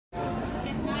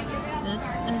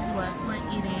what we're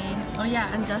eating. Oh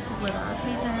yeah, and Jess is with us.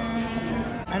 Hey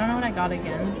Jess. I don't know what I got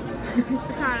again.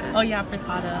 Frittata. Oh yeah,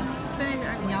 frittata.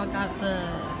 Spinach. And y'all got the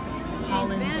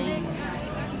hollandaise.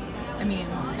 I mean,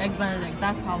 eggs benedict.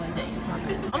 That's hollandaise.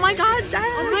 Oh my god, Jess!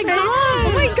 Oh my god!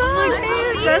 Oh my god!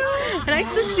 Hey, Jess, nice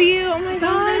to see you. Oh my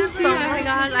gosh! Oh my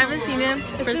gosh! I haven't seen him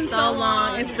for so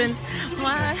long. It's been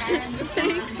what? It's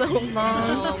been so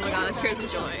long. Oh my god! Tears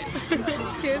of joy.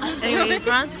 Tears of joy. Anyways,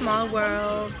 we're on Small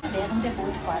World. So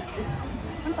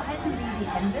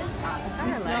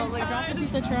like, drop a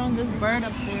piece of churro on this bird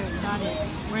up there. Got it.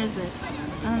 Where is it?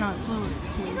 I don't know. It's a little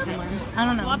somewhere. I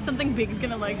don't know. Watch something big's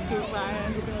gonna like swoop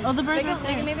by. Oh, the bird's right They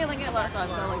there. can maybe link it left side,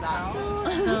 go like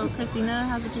that. So Christina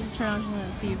has a piece of churro and she's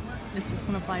gonna see if it's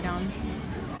gonna fly down.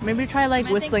 Maybe try like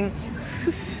whistling.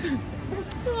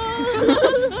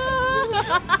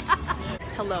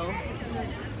 Hello.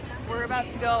 We're about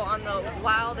to go on the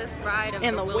wildest ride of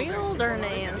In the wilderness.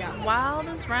 wilderness.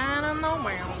 Wildest ride in the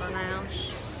wilderness.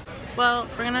 Well,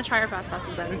 we're gonna try our fast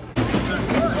passes then.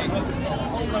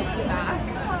 Almost the back.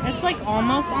 It's like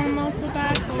almost the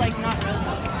back, but like not really.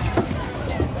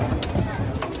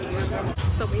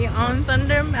 So we on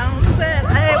Thunder Mountain.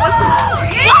 Hey, what's up?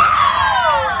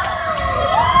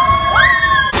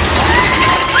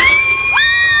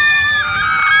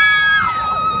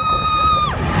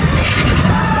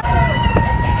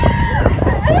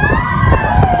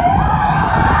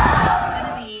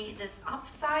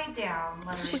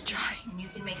 She's trying. And you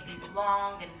can make these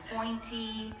long and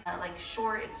pointy, like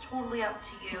short. It's totally up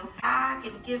to you. Back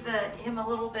and give him a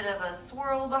little bit of a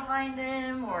swirl behind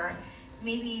him, or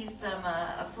maybe some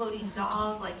a floating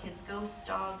dog, like his ghost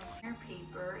dog's hair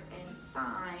paper and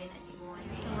sign.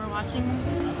 So we're watching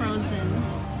Frozen.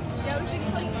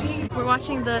 We're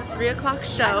watching the 3 o'clock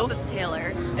show. I hope it's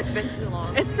Taylor. It's been too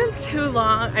long. It's been too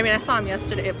long. I mean, I saw him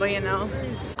yesterday, but you know.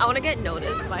 I want to get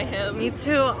noticed by him. Me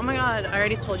too. Oh my god, I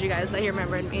already told you guys that he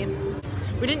remembered me.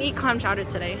 We didn't eat clam chowder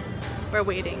today. We're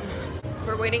waiting.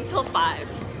 We're waiting till 5.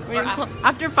 Waiting until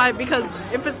after 5, because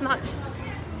if it's not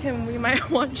him, we might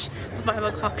watch the 5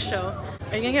 o'clock show.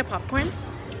 Are you gonna get popcorn?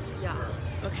 Yeah.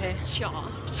 Okay. Shaw.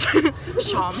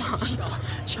 Shaw, Mom.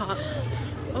 Shaw.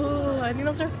 Oh, I think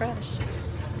those are fresh.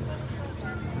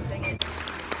 Dang it.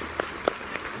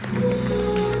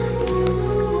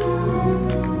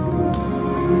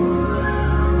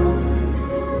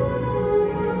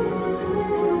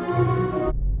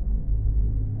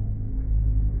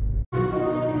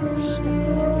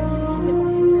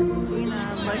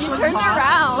 Turn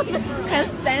around.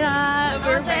 Christina,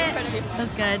 We're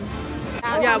that's good.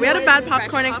 Yeah, we had a bad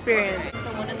popcorn experience. The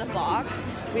one in the box,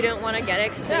 we didn't want to get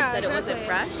it because they said it wasn't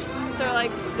fresh. So we're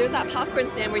like, there's that popcorn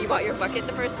stand where you bought your bucket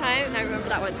the first time, and I remember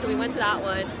that one. So we went to that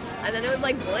one, and then it was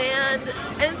like bland,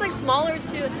 and it's like smaller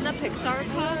too. It's in the Pixar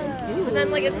cup, but then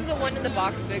like isn't the one in the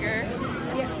box bigger?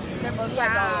 Yeah, they're both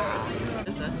 $5. What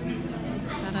is this? Is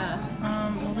that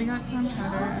Well, we got clam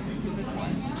chowder at the super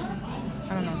one.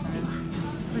 I don't know what that is.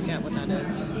 I forget what that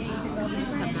is.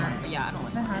 But yeah, I don't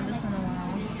like I haven't had this in a while.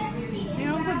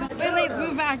 Wait, let's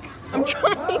move back. I'm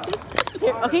trying.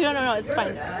 Okay, no, it's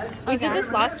fine. We did this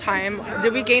last time.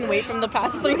 Did we gain weight from the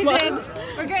past 3 months?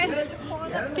 We're good.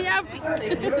 Yeah.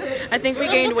 I think we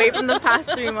gained weight from the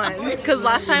past 3 months, because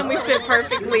last time we fit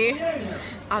perfectly.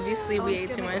 Obviously, we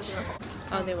ate too much.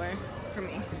 Oh, they were. For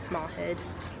me. Small head.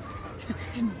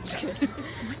 Just kidding.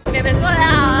 Okay, Miss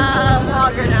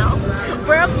vlogger now.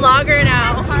 We're a vlogger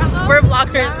now. We're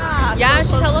vloggers. Yeah, she's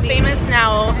hella famous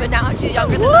now. But now she's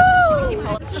younger than us and she can keep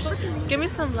hella. Give me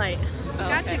some light. Oh,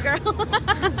 got you, girl.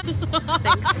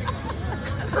 Thanks.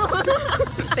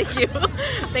 Thank you.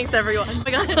 Thanks, everyone. Oh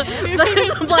my god.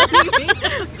 Blinding me.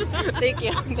 Thank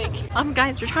you.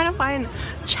 Guys, we're trying to find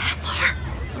Chandler.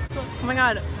 Oh my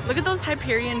god. Look at those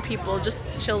Hyperion people just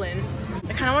chilling.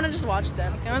 I kind of want to just watch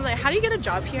them. I was like, how do you get a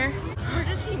job here? Where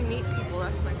does he meet people?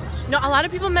 That's my question. No, a lot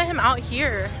of people met him out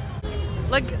here.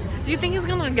 Like, do you think he's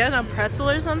gonna get a pretzel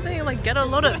or something? Like, get a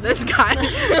load of this guy.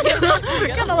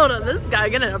 Get a load of this guy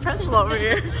getting a pretzel over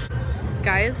here.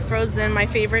 Guys, Frozen, my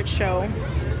favorite show.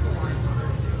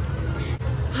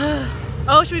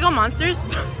 Oh, should we go Monsters?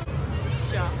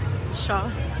 Shaw.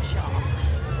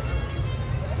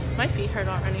 My feet hurt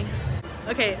already.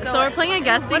 Okay, so we're playing a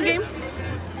guessing game.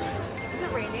 Is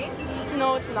it raining?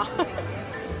 No, it's not.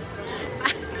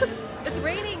 It's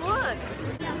raining, look.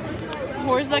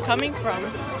 Where's that coming from?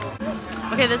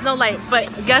 Okay, there's no light, but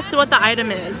guess what the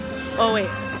item is. Oh wait,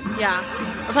 yeah.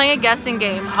 We're playing a guessing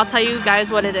game. I'll tell you guys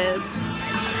what it is.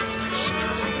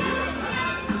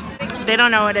 They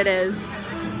don't know what it is.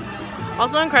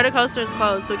 Also, Incredicoaster is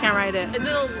closed, so we can't ride it. Is it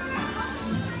a...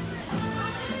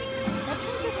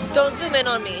 Don't zoom in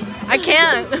on me. I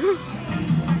can't.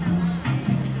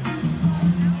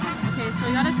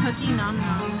 We got a cookie num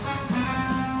num.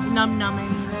 Num num, I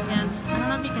mean. And I don't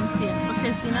know if you can see it, but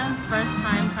Christina's first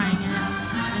time trying it.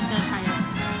 I'm just gonna try it.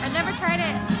 I've never tried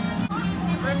it.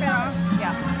 Rip it off.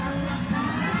 Yeah.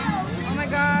 Oh my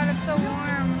god, it's so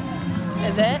warm.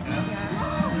 Is it?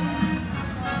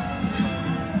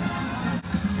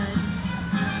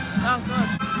 Oh,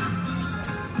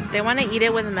 good. They want to eat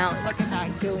it with milk. Look at that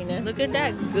gooiness. Look at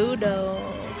that goudo.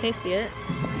 Can you see it?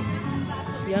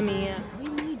 Yummy. We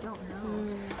really don't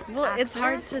know. Well, it's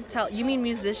hard to tell. You mean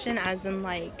musician as in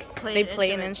like they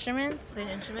play an instrument? Play an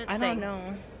instrument? I don't know.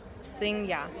 Sing,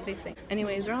 yeah, they sing.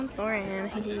 Anyways, we're on Soarin'.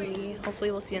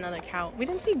 Hopefully we'll see another cow. We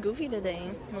didn't see Goofy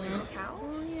today. Cow?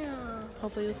 Oh, yeah.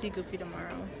 Hopefully we'll see Goofy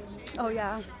tomorrow. Oh,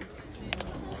 yeah.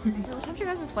 What time's your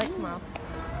guys' flight tomorrow?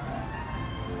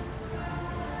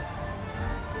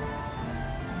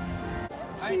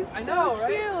 I know,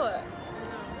 right?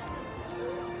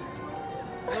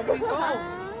 Cute. Nobody's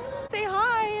home. Say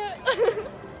hi.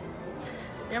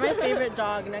 You're my favorite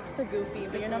dog next to Goofy,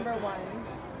 but you're number one.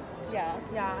 Yeah.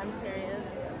 Yeah, I'm serious.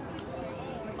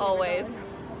 Always.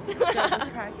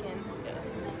 Just cracking.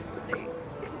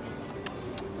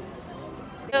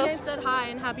 You guys said hi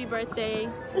and happy birthday.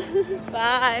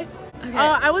 Bye. Okay.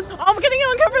 I'm getting it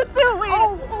on camera too. Wait.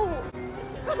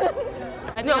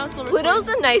 I think I No, was still Pluto's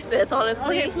recording. the nicest,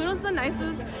 honestly. Okay, Pluto's the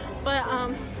nicest, but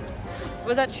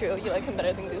Was that true? You like him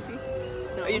better than Goofy?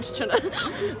 No, you're just trying to.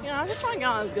 you know, I'm just trying to get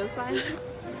on his good side.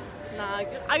 Nah,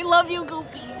 I love you,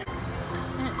 Goofy.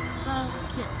 It's so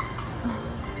cute.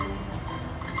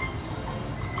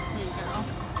 There you go.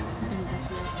 You can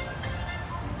see it.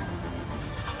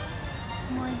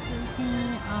 More Disney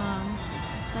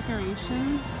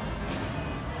decorations.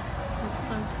 It's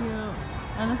so cute.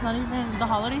 And it's not even, the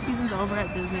holiday season's over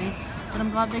at Disney, but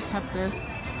I'm glad they kept this.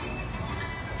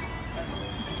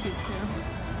 It's cute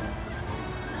too.